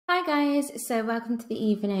Hi guys, so welcome to the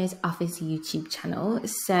Evaknows Office YouTube channel.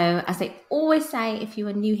 So as I always say, if you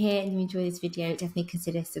are new here and you enjoy this video, definitely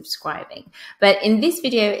consider subscribing. But in this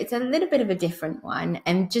video, it's a little bit of a different one,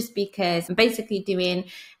 and just because I'm basically doing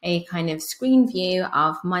a kind of screen view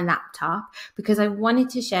of my laptop, because I wanted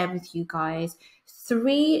to share with you guys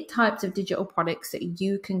 3 types of digital products that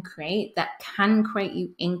you can create that can create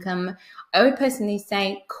you income. I would personally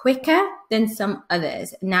say quicker than some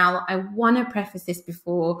others. Now, I want to preface this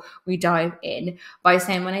before we dive in by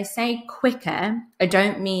saying when I say quicker, I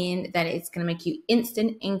don't mean that it's going to make you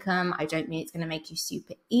instant income. I don't mean it's going to make you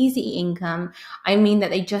super easy income. I mean that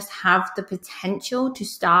they just have the potential to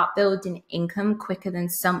start building income quicker than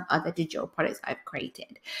some other digital products I've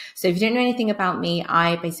created. So if you don't know anything about me,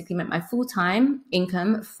 I basically make my full-time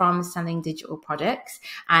income from selling digital products,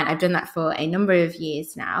 and I've done that for a number of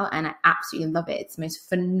years now, and I absolutely love it. It's the most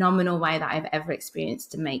phenomenal way that I've ever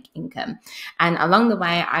experienced to make income. And along the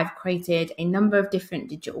way, I've created a number of different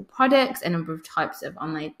digital products, a number of types of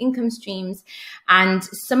online income streams, and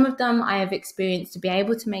some of them I have experienced to be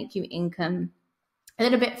able to make you income a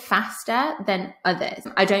little bit faster than others.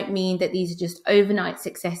 I don't mean that these are just overnight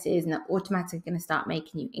successes and they're automatically going to start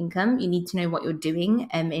making you income. You need to know what you're doing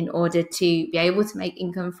in order to be able to make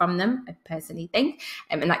income from them, I personally think.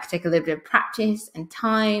 And that could take a little bit of practice and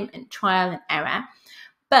time and trial and error.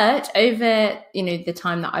 But over, the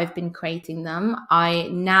time that I've been creating them, I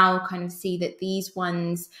now kind of see that these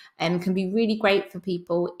ones can be really great for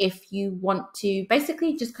people if you want to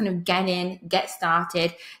basically just kind of get in, get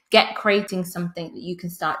started, get creating something that you can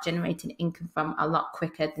start generating income from a lot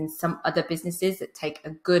quicker than some other businesses that take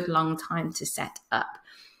a good long time to set up.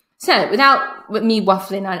 So without me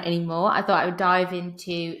waffling on anymore, I thought I would dive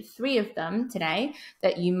into 3 of them today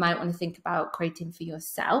that you might want to think about creating for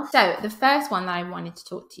yourself. So the first one that I wanted to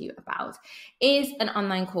talk to you about is an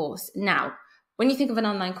online course. Now, when you think of an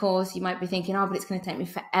online course, you might be thinking, oh, but it's going to take me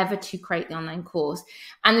forever to create the online course.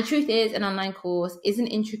 And the truth is, an online course is an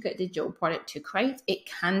intricate digital product to create. It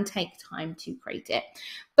can take time to create it.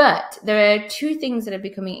 But there are 2 things that are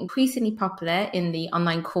becoming increasingly popular in the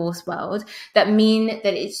online course world that mean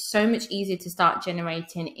that it's so much easier to start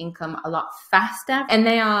generating income a lot faster. And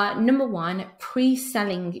they are, number 1,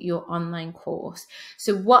 pre-selling your online course.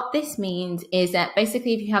 So what this means is that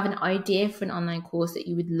basically if you have an idea for an online course that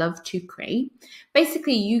you would love to create,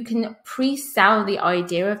 basically you can pre-sell the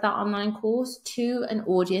idea of that online course to an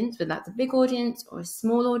audience, whether that's a big audience or a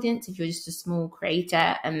small audience, if you're just a small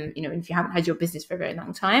creator and if you haven't had your business for a very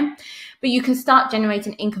long time. But you can start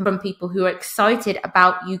generating income from people who are excited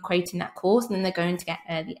about you creating that course, and then they're going to get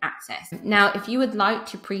early access. Now, if you would like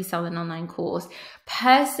to pre-sell an online course,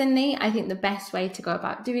 personally, I think the best way to go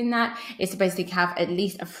about doing that is to basically have at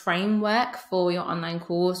least a framework for your online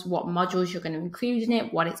course, what modules you're going to include in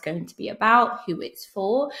it, what it's going to be about, who it's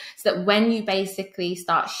for, so that when you basically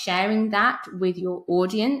start sharing that with your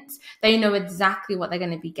audience, they know exactly what they're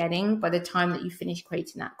going to be getting by the time that you finish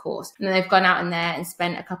creating that course. And then they've gone out in there and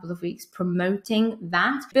spent a couple of weeks promoting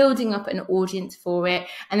that, building up an audience for it,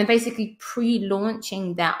 and then basically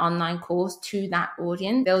pre-launching their online course to that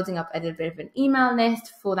audience, building up a little bit of an email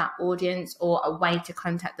list for that audience or a way to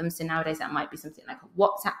contact them. So nowadays that might be something like a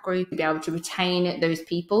WhatsApp group to be able to retain those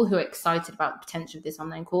people who are excited about the potential of this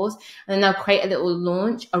online course. And then they'll create a little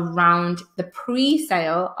launch around the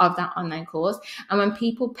pre-sale of that online course. And when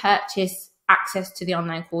people purchase access to the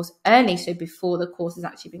online course early, so before the course has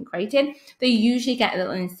actually been created, they usually get a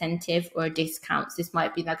little incentive or a discount. So this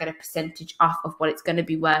might be they'll get a percentage off of what it's going to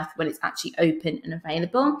be worth when it's actually open and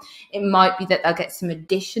available. It might be that they'll get some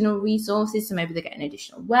additional resources. So maybe they get an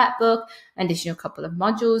additional workbook, an additional couple of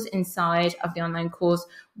modules inside of the online course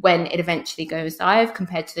when it eventually goes live,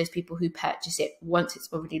 compared to those people who purchase it once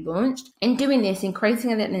it's already launched. In doing this, in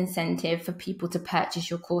creating a little incentive for people to purchase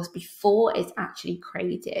your course before it's actually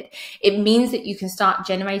created, it means that you can start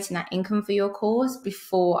generating that income for your course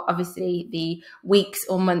before obviously the weeks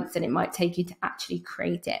or months that it might take you to actually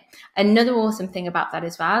create it. Another awesome thing about that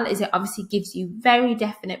as well is it obviously gives you very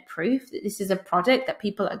definite proof that this is a product that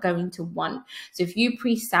people are going to want. So if you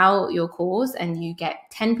pre-sell your course and you get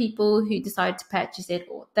 10 people who decide to purchase it,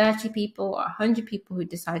 or 30 people or 100 people who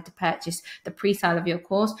decide to purchase the pre-sale of your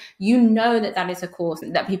course, you know that that is a course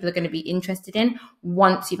that people are going to be interested in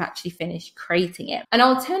once you've actually finished creating it. An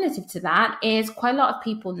alternative to that is quite a lot of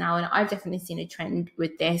people now, and I've definitely seen a trend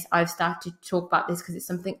with this. I've started to talk about this because it's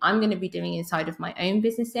something I'm going to be doing inside of my own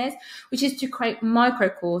businesses, which is to create micro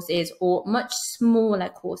courses or much smaller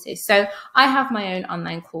courses. So I have my own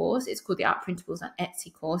online course. It's called the Printables on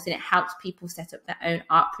Etsy course, and it helps helps people set up their own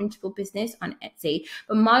art printable business on Etsy.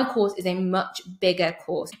 But my course is a much bigger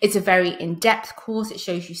course. It's a very in-depth course. It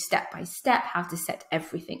shows you step by step how to set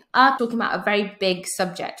everything up, talking about a very big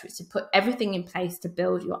subject, which is to put everything in place to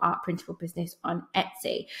build your art printable business on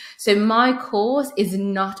Etsy. So my course is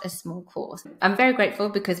not a small course. I'm very grateful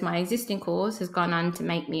because my existing course has gone on to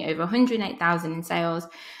make me over 108,000 in sales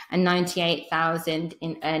and 98,000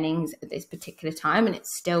 in earnings at this particular time, and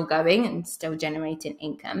it's still going and still generating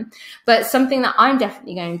income. But something that I'm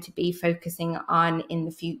definitely going to be focusing on in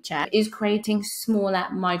the future is creating smaller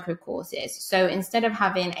micro courses. So instead of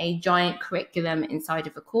having a giant curriculum inside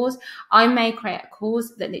of a course, I may create a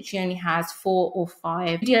course that literally only has 4 or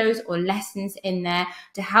 5 videos or lessons in there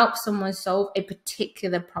to help someone solve a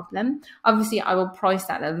particular problem. Obviously, I will price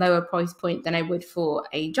that at a lower price point than I would for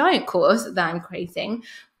a giant course that I'm creating.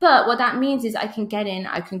 But what that means is I can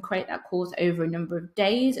create that course over a number of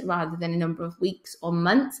days rather than a number of weeks or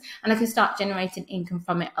months, and I can start generating income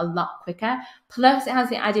from it a lot quicker. Plus, it has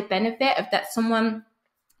the added benefit of that someone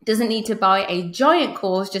doesn't need to buy a giant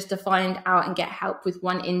course just to find out and get help with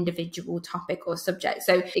one individual topic or subject.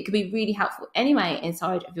 So it could be really helpful anyway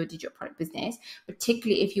inside of your digital product business,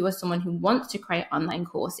 particularly if you are someone who wants to create online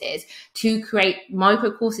courses, to create micro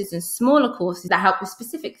courses and smaller courses that help with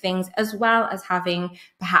specific things, as well as having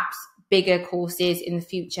perhaps bigger courses in the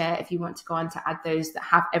future if you want to go on to add those that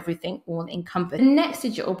have everything all encompassed. The next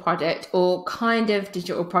digital product, or kind of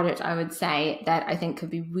digital product, I would say, that I think could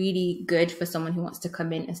be really good for someone who wants to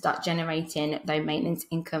come in and start generating low maintenance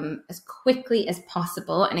income as quickly as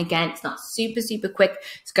possible. And again, it's not super quick.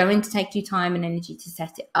 It's going to take you time and energy to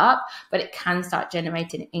set it up, but it can start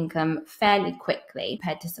generating income fairly quickly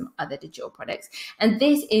compared to some other digital products. And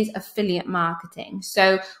this is affiliate marketing.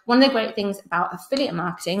 So one of the great things about affiliate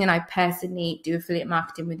marketing, and I personally do affiliate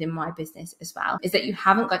marketing within my business as well, is that you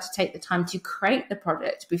haven't got to take the time to create the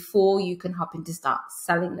product before you can hop in to start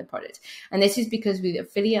selling the product. And this is because with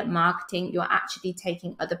affiliate marketing, you're actually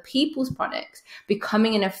taking other people's products,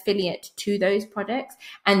 becoming an affiliate to those products.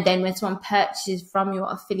 And then when someone purchases from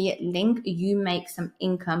your affiliate link, you make some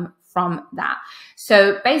income from that.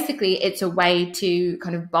 So basically, it's a way to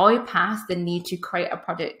kind of bypass the need to create a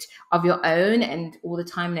product of your own and all the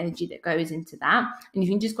time and energy that goes into that. And you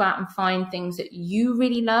can just go out and find things that you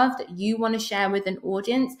really love, that you want to share with an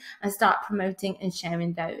audience, and start promoting and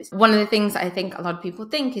sharing those. One of the things I think a lot of people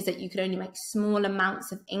think is that you can only make small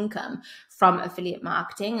amounts of income from affiliate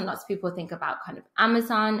marketing. And lots of people think about kind of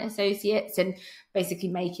Amazon associates and basically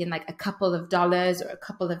making like a couple of dollars or a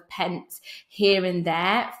couple of pence here and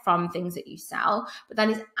there from things that you sell. But that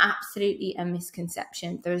is absolutely a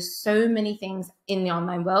misconception. There are so many things in the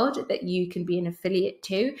online world that you can be an affiliate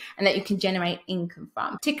to and that you can generate income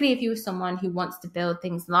from. Particularly if you're someone who wants to build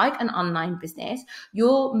things like an online business,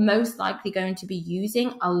 you're most likely going to be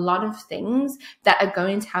using a lot of things that are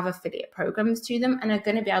going to have affiliate programs to them and are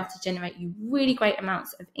going to be able to generate you really great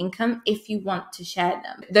amounts of income if you want to share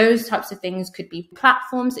them. Those types of things could be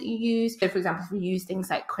platforms that you use. So for example, if you use things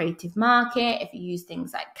like Creative Market, if you use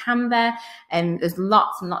things like Canva, and there's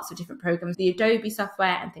lots and lots of different programs, the Adobe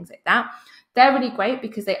software and things like that. They're really great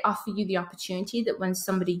because they offer you the opportunity that when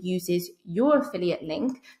somebody uses your affiliate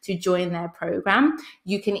link to join their program,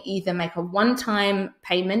 you can either make a one-time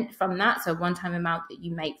payment from that, so a one-time amount that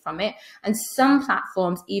you make from it. And some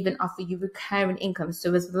platforms even offer you recurring income.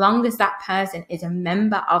 So as long as that person is a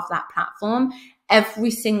member of that platform,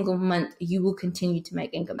 every single month you will continue to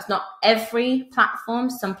make income. It's not every platform.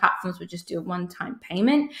 Some platforms will just do a one-time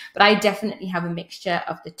payment, but I definitely have a mixture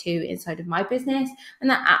of the two inside of my business, and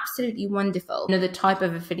they're absolutely wonderful. Another type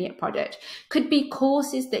of affiliate product could be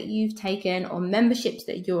courses that you've taken or memberships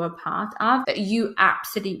that you're a part of that you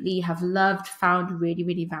absolutely have loved, found really,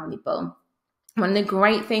 really valuable. One of the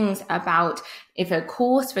great things about if a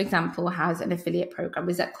course, for example, has an affiliate program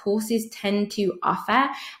is that courses tend to offer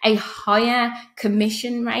a higher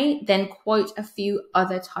commission rate than quite a few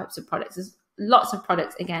other types of products. There's lots of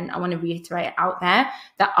products, again, I want to reiterate, out there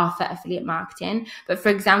that offer affiliate marketing. But for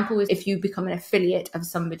example, if you become an affiliate of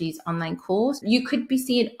somebody's online course, you could be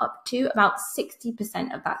seeing up to about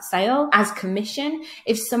 60% of that sale as commission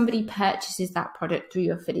if somebody purchases that product through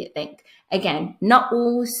your affiliate link. Again, not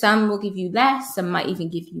all, some will give you less, some might even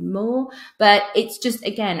give you more, but it's just,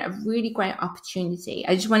 again, a really great opportunity.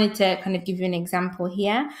 I just wanted to kind of give you an example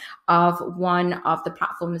here of one of the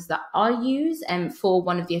platforms that I use for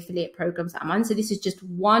one of the affiliate programs that I'm on. So this is just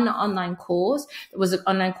one online course. It was an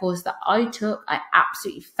online course that I took. I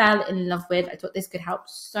absolutely fell in love with. I thought this could help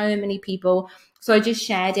so many people. So I just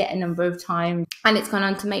shared it a number of times, and it's gone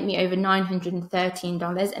on to make me over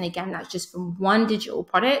 $913. And again, that's just from one digital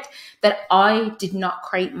product that I did not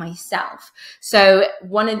create myself. So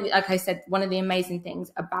like I said, one of the amazing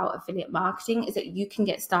things about affiliate marketing is that you can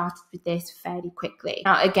get started with this fairly quickly.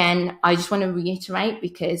 Now, again, I just want to reiterate,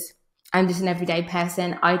 because I'm just an everyday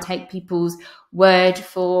person. I take people's word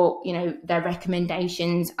for, their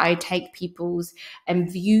recommendations. I take people's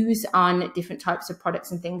views on different types of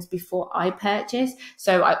products and things before I purchase.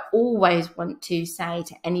 So I always want to say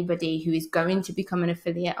to anybody who is going to become an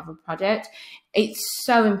affiliate of a product, it's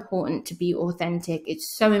so important to be authentic.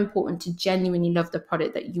 It's so important to genuinely love the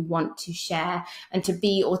product that you want to share, and to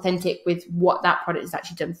be authentic with what that product has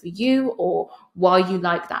actually done for you or why you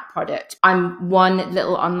like that product. I'm one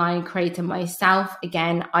little online creator myself.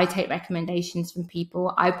 Again, I take recommendations from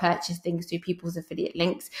people. I purchase things through people's affiliate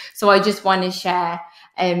links. So I just want to share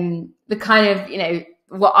the kind of,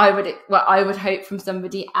 what I would hope from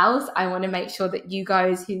somebody else. I want to make sure that you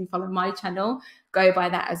guys who follow my channel go by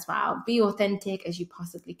that as well. Be authentic as you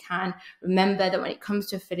possibly can. Remember that when it comes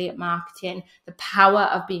to affiliate marketing, the power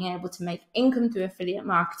of being able to make income through affiliate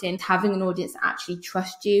marketing, having an audience that actually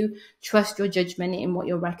trust you, trust your judgment in what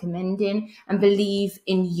you're recommending, and believe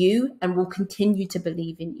in you and will continue to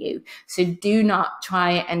believe in you. So do not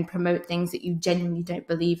try and promote things that you genuinely don't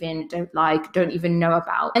believe in, don't like, don't even know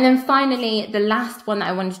about. And then finally, the last one that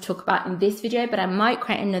I wanted to talk about in this video, but I might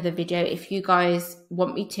create another video if you guys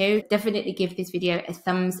want me to, definitely give this video a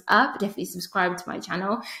thumbs up, definitely subscribe to my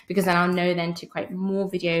channel, because then I'll know then to create more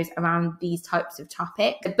videos around these types of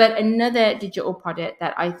topics. But another digital product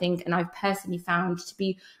that I think, and I've personally found to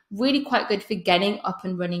be really quite good for getting up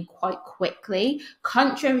and running quite quickly,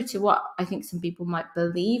 contrary to what I think some people might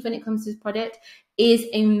believe when it comes to this product, is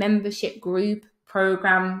a membership group,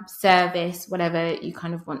 program, service, whatever you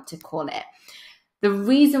kind of want to call it. The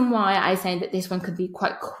reason why I say that this one could be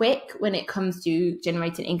quite quick when it comes to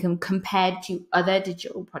generating income compared to other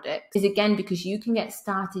digital products is, again, because you can get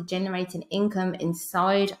started generating income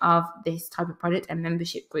inside of this type of product and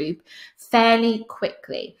membership group fairly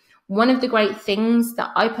quickly. One of the great things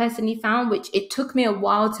that I personally found, which it took me a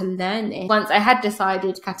while to learn this, once I had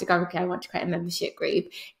decided categorically I want to create a membership group,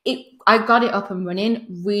 I got it up and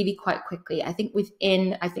running really quite quickly. I think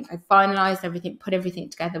I finalized everything, put everything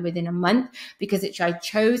together within a month, because I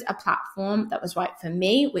chose a platform that was right for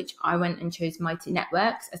me, which I went and chose Mighty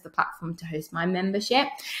Networks as the platform to host my membership.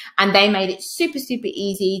 And they made it super, super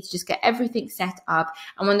easy to just get everything set up.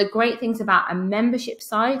 And one of the great things about a membership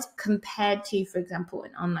site compared to, for example,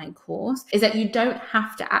 an online course, is that you don't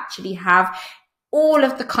have to actually have all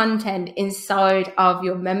of the content inside of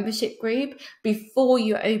your membership group before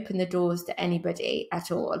you open the doors to anybody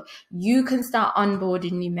at all. You can start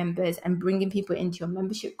onboarding new members and bringing people into your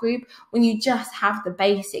membership group when you just have the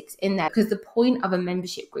basics in there, because the point of a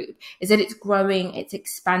membership group is that it's growing, it's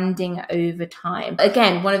expanding over time.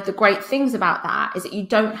 Again, one of the great things about that is that you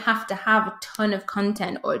don't have to have a ton of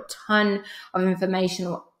content or a ton of information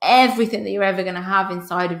or everything that you're ever going to have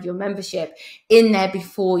inside of your membership in there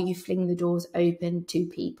before you fling the doors open to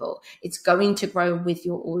people. It's going to grow with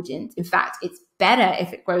your audience. In fact, it's better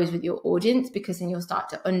if it grows with your audience, because then you'll start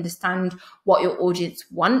to understand what your audience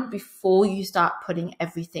want before you start putting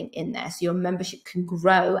everything in there. So your membership can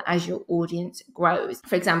grow as your audience grows.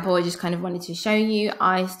 For example, I just kind of wanted to show you,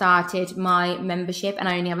 I started my membership and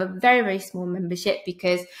I only have a very, very small membership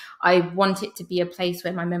because I want it to be a place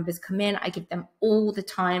where my members come in. I give them all the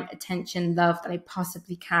time, attention, love that I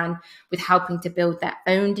possibly can with helping to build their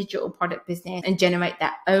own digital product business and generate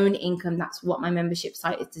their own income. That's what my membership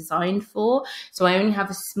site is designed for. So I only have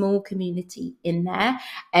a small community in there.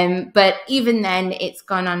 But even then, it's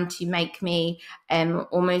gone on to make me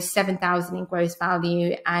almost 7,000 in gross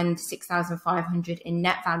value and 6,500 in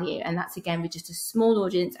net value. And that's, again, with just a small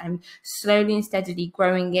audience. I'm slowly and steadily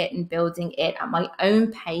growing it and building it at my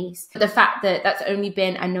own pace. The fact that that's only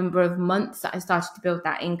been a number of months that I started to build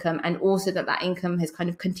that income, and also that income has kind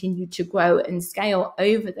of continued to grow and scale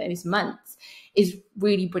over those months, is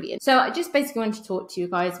really brilliant. So I just basically want to talk to you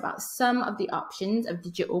guys about some of the options of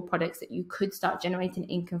digital products that you could start generating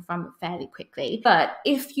income from fairly quickly. But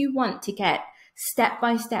if you want to get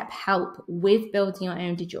step-by-step help with building your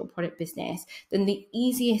own digital product business, then the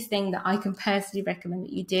easiest thing that I can personally recommend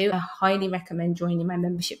that you do, I highly recommend joining my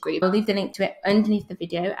membership group. I'll leave the link to it underneath the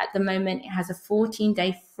video. At the moment, it has a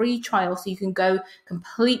 14-day free trial, so you can go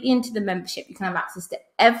completely into the membership. You can have access to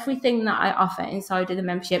everything that I offer inside of the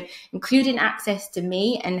membership, including access to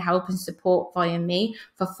me and help and support via me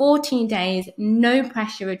for 14 days. No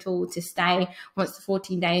pressure at all to stay once the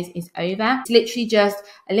 14 days is over. It's literally just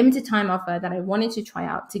a limited time offer that I wanted to try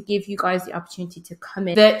out to give you guys the opportunity to come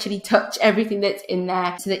in, virtually touch everything that's in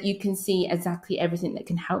there so that you can see exactly everything that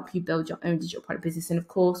can help you build your own digital product business. And of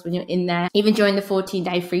course, when you're in there, even during the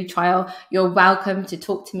 14-day free trial, you're welcome to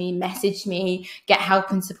talk to me, message me, get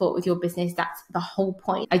help and support with your business. That's the whole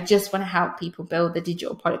point. I just want to help people build the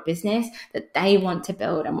digital product business that they want to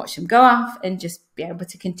build and watch them go off and just be able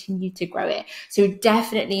to continue to grow it. So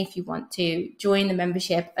definitely, if you want to join the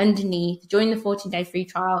membership underneath, join the 14-day free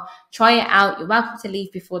trial, try it out. You're welcome to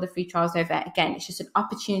leave before the free trial is over. Again, it's just an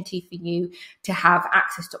opportunity for you to have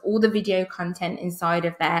access to all the video content inside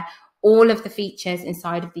of there, all of the features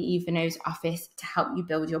inside of the Evaknows office to help you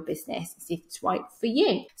build your business and see if it's right for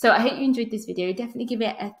you. So I hope you enjoyed this video. Definitely give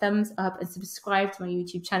it a thumbs up and subscribe to my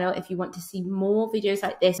YouTube channel if you want to see more videos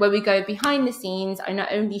like this, where we go behind the scenes. I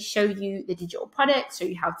not only show you the digital products, show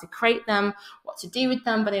you how to create them, what to do with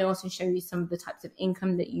them, but I also show you some of the types of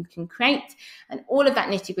income that you can create and all of that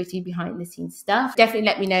nitty-gritty behind the scenes stuff. Definitely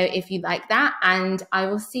let me know if you like that, and I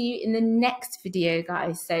will see you in the next video,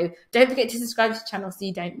 guys. So don't forget to subscribe to the channel so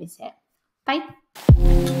you don't miss it.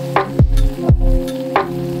 Bye.